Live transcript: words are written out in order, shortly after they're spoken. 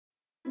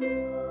They're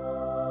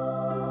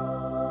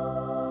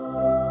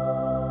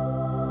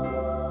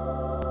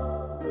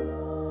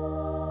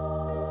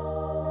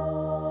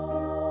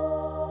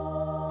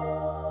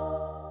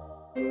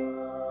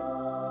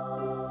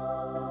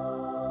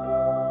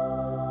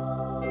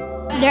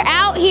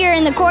out here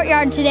in the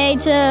courtyard today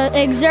to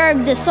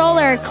observe the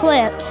solar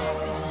eclipse.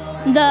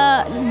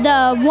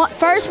 The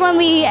first one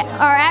we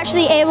are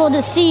actually able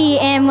to see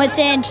in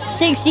within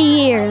 60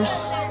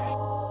 years.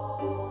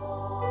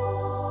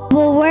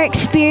 Well, we're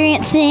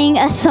experiencing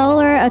a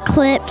solar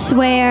eclipse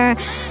where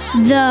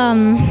the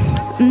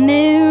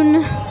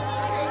moon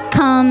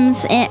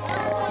comes in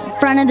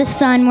front of the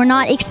sun. We're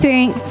not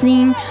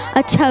experiencing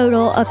a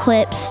total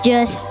eclipse,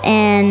 just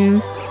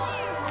an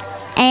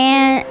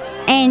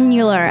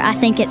annular, I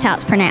think it's how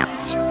it's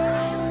pronounced.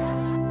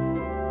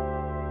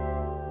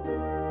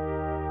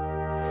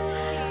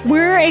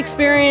 We're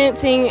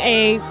experiencing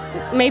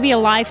maybe a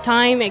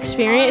lifetime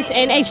experience,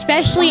 and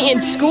especially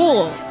in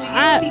schools.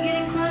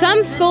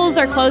 Some schools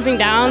are closing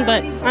down,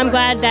 but I'm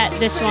glad that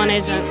this one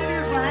isn't.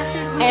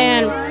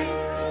 And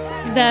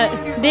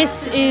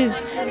this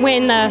is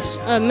when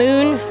the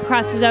moon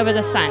crosses over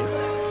the sun.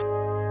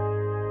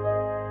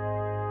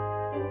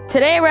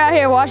 Today we're out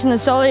here watching the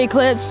solar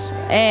eclipse,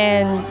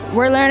 and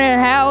we're learning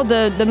how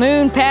the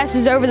moon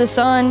passes over the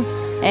sun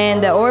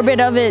and the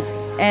orbit of it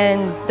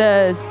and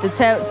the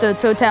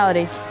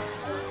totality.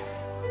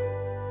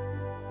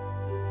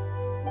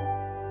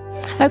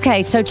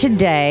 Okay, so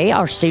today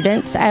our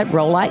students at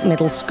Roulhac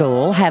Middle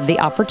School have the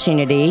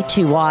opportunity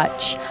to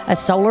watch a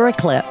solar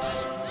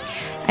eclipse.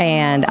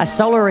 And a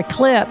solar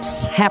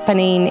eclipse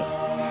happening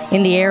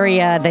in the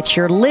area that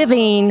you're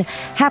living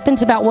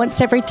happens about once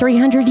every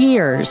 300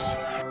 years.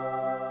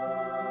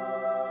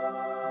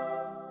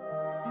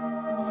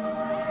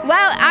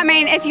 Well, I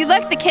mean, if you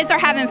look, the kids are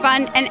having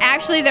fun, and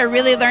actually they're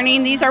really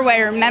learning. These are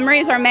where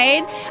memories are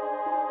made.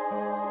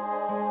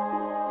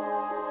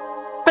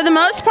 For the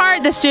most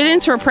part, the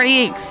students were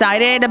pretty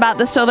excited about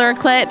the solar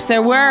eclipse.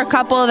 There were a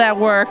couple that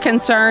were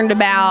concerned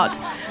about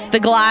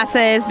the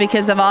glasses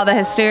because of all the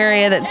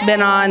hysteria that's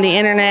been on the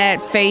internet,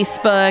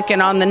 Facebook,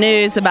 and on the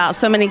news about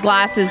so many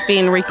glasses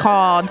being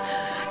recalled.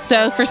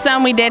 So for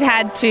some, we did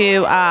had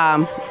to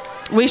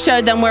we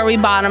showed them where we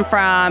bought them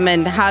from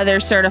and how they're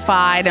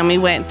certified, and we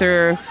went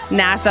through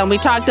NASA, and we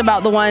talked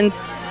about the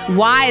ones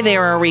why they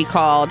were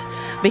recalled,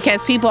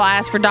 because people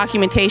asked for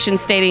documentation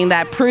stating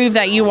that prove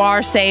that you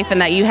are safe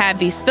and that you have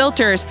these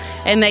filters,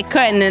 and they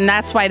couldn't, and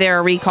that's why they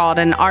were recalled,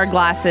 and our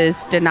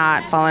glasses did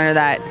not fall under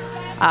that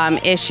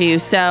issue.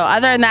 So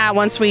other than that,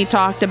 once we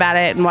talked about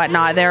it and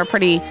whatnot, they were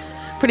pretty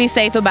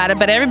safe about it,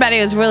 but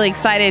everybody was really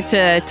excited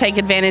to take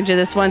advantage of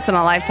this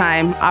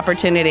once-in-a-lifetime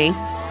opportunity.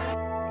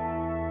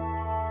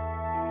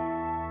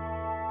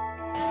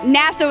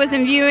 NASA was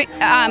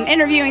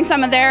interviewing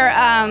some of their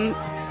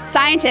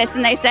scientists,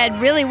 and they said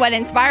really what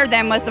inspired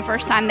them was the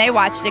first time they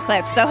watched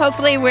Eclipse. So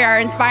hopefully we are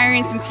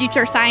inspiring some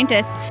future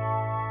scientists.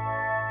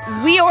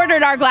 We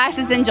ordered our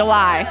glasses in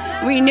July.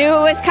 We knew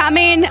it was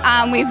coming,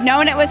 we've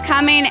known it was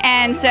coming,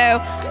 and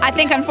so I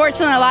think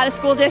unfortunately a lot of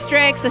school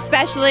districts,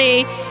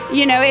 especially,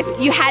 you know, if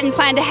you hadn't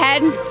planned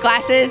ahead,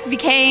 glasses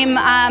became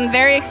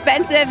very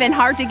expensive and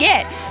hard to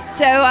get.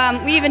 So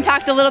we even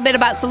talked a little bit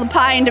about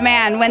supply and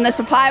demand. When the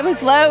supply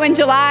was low in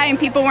July and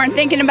people weren't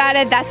thinking about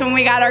it, that's when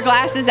we got our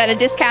glasses at a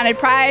discounted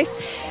price.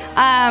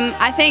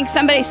 I think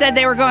somebody said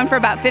they were going for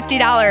about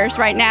 $50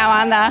 right now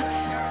on the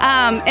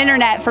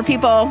internet for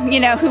people, you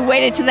know, who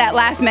waited to that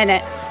last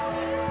minute.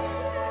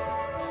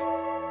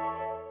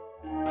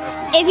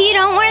 If you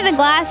don't wear the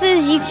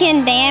glasses, you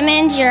can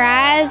damage your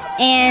eyes,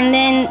 and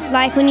then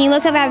like when you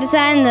look up at the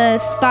sun, the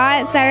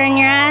spots that are in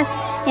your eyes,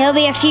 it'll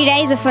be a few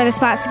days before the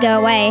spots go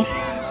away.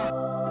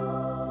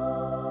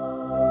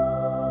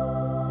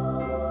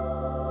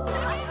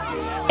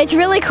 It's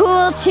really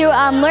cool to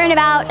learn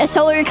about a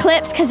solar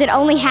eclipse because it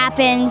only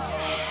happens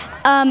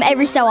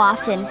every so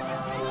often.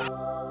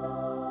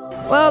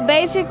 Well,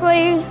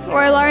 basically,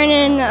 we're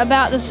learning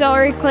about the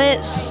solar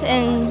eclipse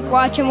and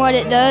watching what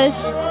it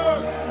does.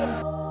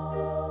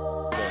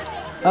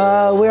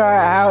 We are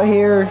out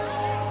here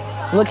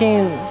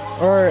looking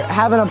or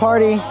having a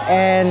party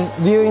and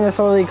viewing the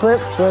solar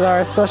eclipse with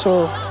our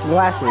special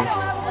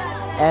glasses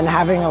and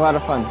having a lot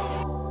of fun.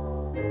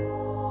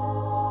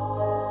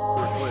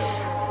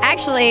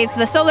 Actually,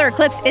 the solar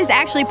eclipse is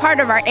actually part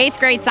of our 8th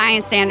grade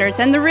science standards,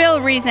 and the real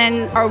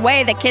reason or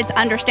way that kids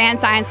understand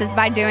science is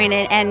by doing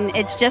it, and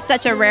it's just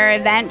such a rare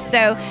event.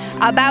 So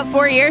about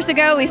 4 years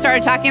ago, we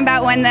started talking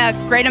about when the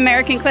Great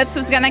American Eclipse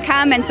was going to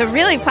come, and so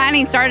really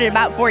planning started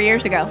about 4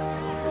 years ago.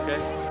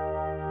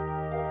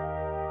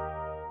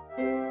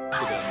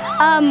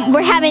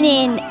 We're having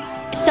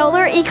a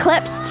solar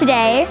eclipse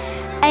today,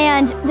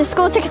 and the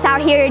school took us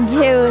out here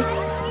to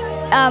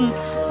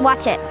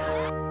watch it.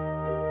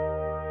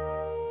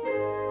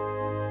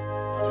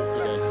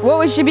 What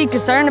we should be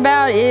concerned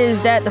about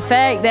is that the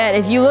fact that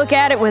if you look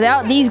at it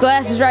without these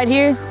glasses right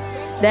here,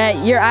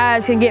 that your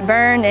eyes can get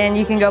burned and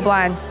you can go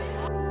blind.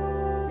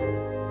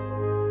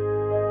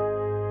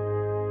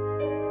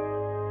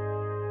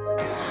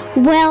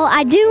 Well,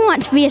 I do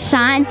want to be a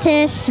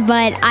scientist,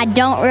 but I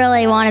don't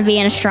really want to be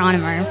an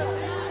astronomer.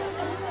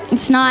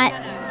 It's not.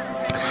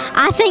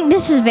 I think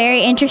this is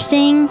very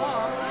interesting, but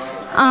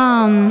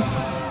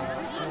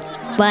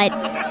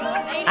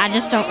I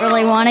just don't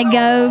really want to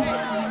go.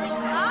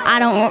 I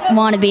don't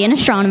want to be an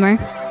astronomer.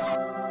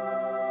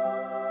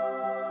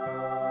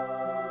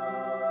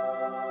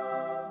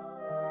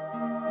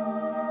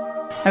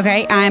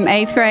 Okay, I'm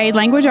 8th grade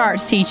language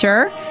arts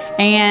teacher,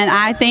 and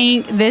I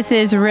think this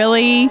is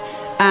really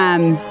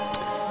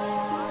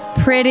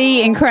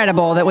pretty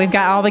incredible that we've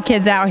got all the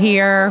kids out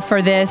here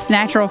for this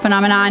natural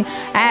phenomenon.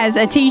 As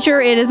a teacher,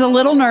 it is a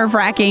little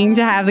nerve-wracking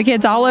to have the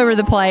kids all over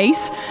the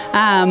place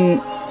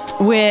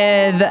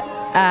with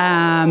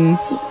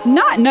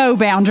not no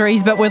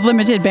boundaries, but with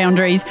limited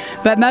boundaries.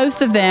 But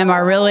most of them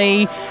are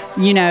really,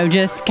 you know,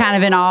 just kind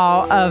of in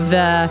awe of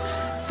the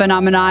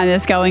phenomenon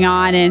that's going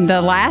on. And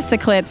the last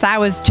eclipse, I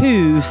was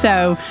 2,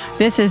 so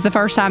this is the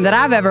first time that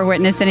I've ever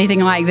witnessed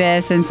anything like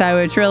this, and so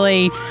it's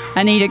really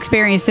a neat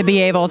experience to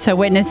be able to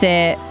witness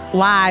it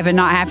live and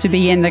not have to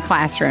be in the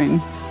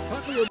classroom.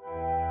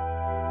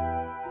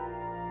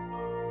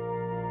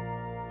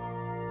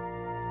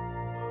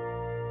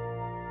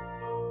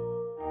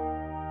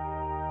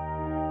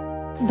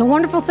 The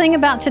wonderful thing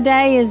about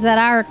today is that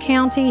our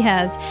county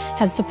has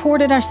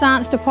supported our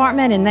science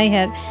department, and they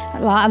have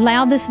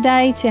allowed this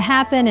day to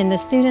happen, and the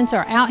students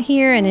are out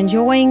here and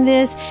enjoying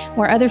this,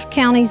 where other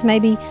counties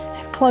maybe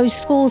have closed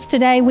schools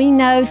today. We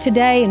know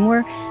today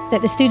that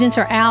the students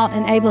are out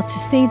and able to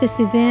see this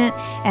event,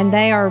 and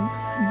they are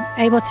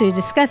able to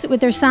discuss it with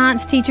their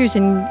science teachers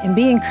and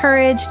be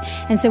encouraged.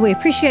 And so we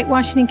appreciate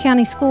Washington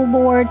County School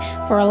Board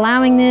for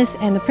allowing this,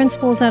 and the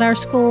principals at our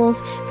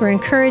schools for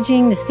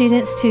encouraging the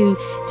students to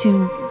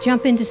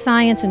jump into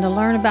science and to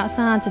learn about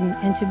science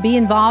and to be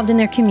involved in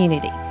their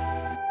community.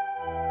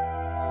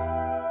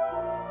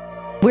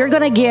 We're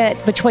going to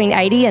get between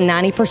 80 and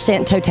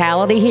 90%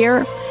 totality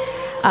here,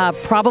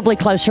 probably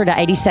closer to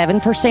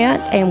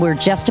 87%, and we're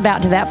just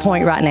about to that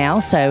point right now,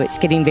 so it's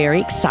getting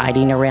very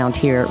exciting around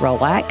here at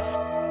Roulhac.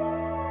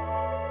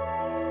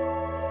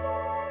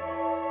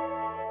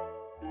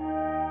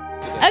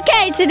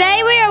 Okay,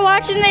 today we are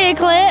watching the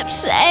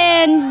eclipse,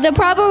 and the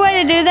proper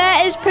way to do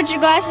that is put your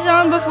glasses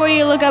on before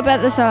you look up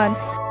at the sun.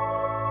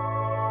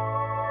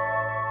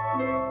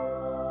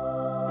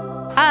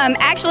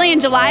 Actually, in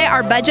July,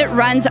 our budget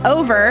runs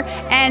over,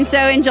 and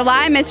so in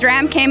July, Ms.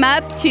 Ram came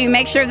up to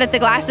make sure that the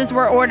glasses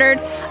were ordered.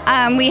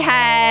 We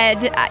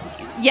had,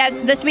 yes,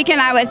 this weekend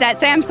I was at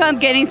Sam's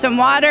Club getting some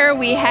water.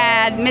 We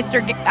had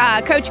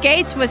Coach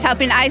Gates was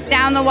helping ice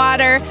down the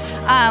water.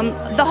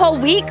 The whole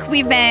week,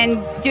 we've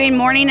been doing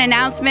morning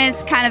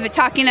announcements, kind of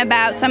talking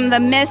about some of the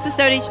myths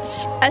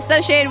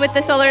associated with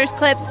the solar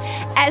eclipse,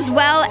 as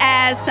well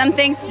as some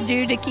things to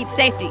do to keep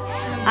safety.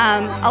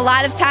 A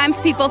lot of times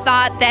people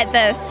thought that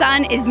the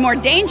sun is more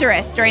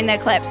dangerous during the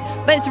eclipse,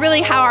 but it's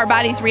really how our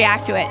bodies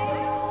react to it.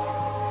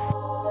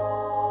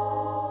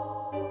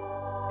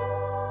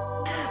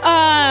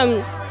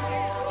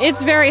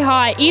 It's very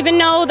hot. Even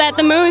though that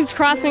the moon's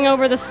crossing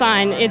over the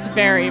sun, it's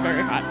very,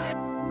 very hot.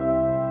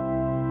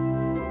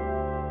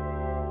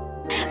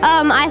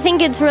 I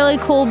think it's really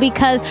cool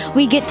because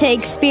we get to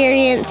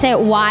experience it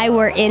while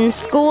we're in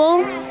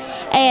school,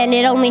 and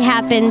it only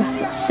happens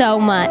so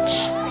much.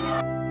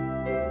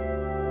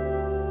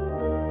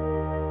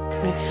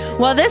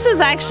 Well, this is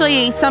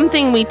actually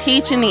something we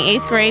teach in the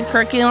 8th grade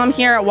curriculum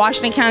here at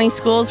Washington County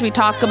Schools. We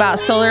talk about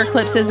solar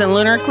eclipses and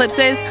lunar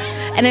eclipses,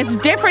 and it's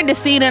different to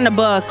see it in a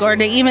book or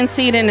to even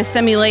see it in a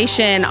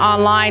simulation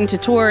online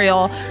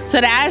tutorial. So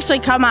to actually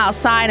come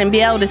outside and be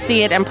able to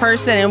see it in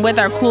person and with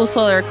our cool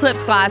solar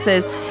eclipse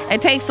classes,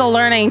 it takes the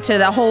learning to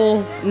the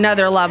whole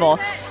nother level.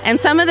 And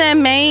some of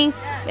them may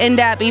end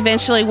up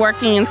eventually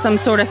working in some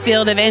sort of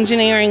field of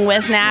engineering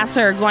with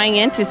NASA or going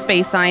into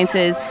space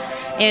sciences.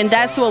 And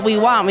that's what we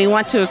want. We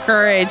want to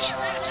encourage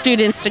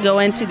students to go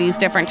into these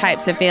different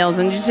types of fields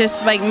and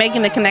just like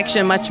making the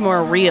connection much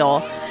more real.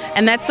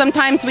 And that's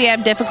sometimes we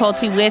have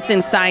difficulty with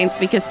in science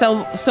because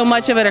so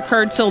much of it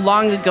occurred so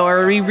long ago,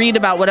 or we read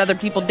about what other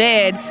people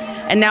did,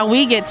 and now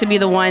we get to be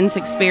the ones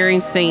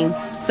experiencing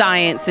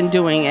science and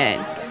doing it.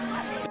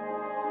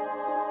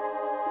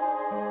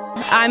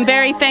 I'm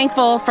very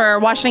thankful for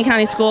Washington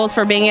County Schools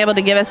for being able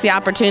to give us the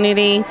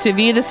opportunity to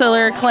view the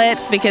solar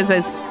eclipse because,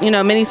 as you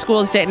know, many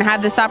schools didn't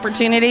have this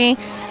opportunity,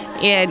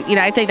 and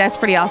I think that's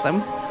pretty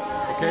awesome.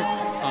 Okay.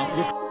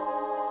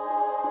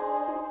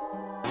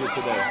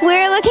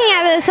 We're looking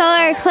at the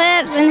solar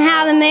eclipse and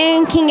how the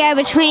moon can go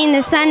between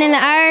the sun and the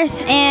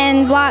earth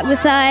and block the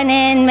sun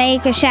and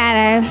make a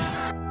shadow.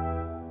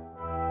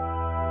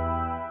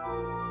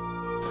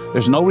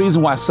 There's no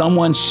reason why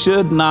someone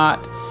should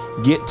not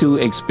get to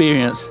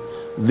experience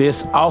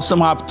this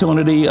awesome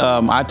opportunity.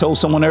 I told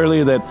someone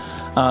earlier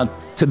that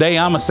today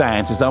I'm a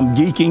scientist. I'm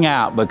geeking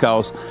out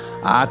because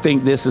I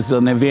think this is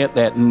an event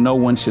that no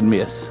one should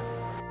miss.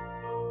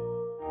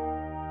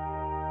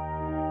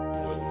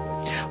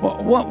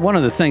 Well, one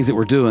of the things that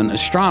we're doing,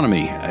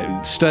 astronomy,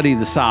 study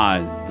the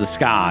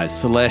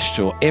skies,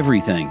 celestial,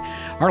 everything.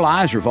 Our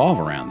lives revolve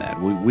around that.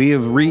 We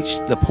have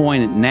reached the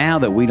point now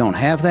that we don't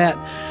have that,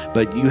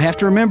 but you have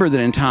to remember that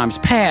in times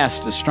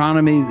past,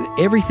 astronomy,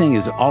 everything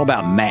is all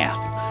about math,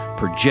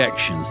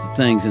 projections, the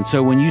things. And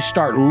so when you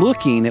start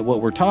looking at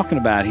what we're talking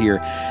about here,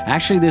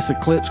 actually this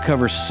eclipse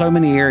covers so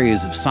many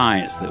areas of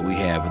science that we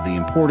have. The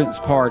importance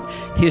part,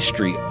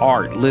 history,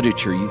 art,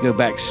 literature. You go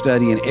back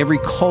studying every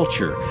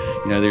culture.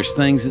 You know, there's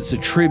things that's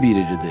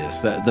attributed to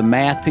this. The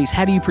math piece,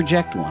 how do you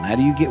project one? How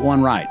do you get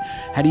one right?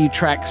 How do you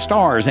track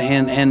stars?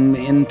 And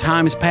in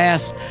times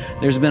past,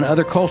 there's been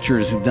other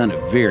cultures who've done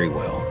it very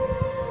well.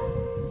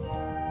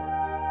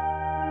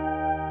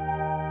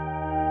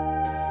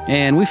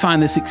 And we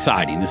find this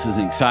exciting. This is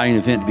an exciting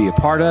event to be a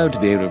part of, to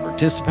be able to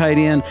participate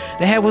in,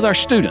 to have with our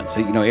students.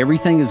 You know,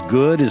 everything is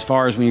good as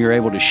far as when you're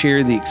able to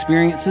share the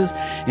experiences,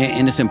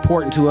 and it's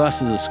important to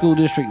us as a school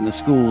district and the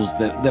schools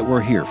that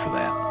we're here for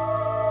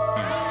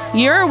that.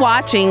 You're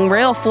watching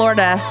Real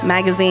Florida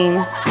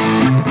Magazine.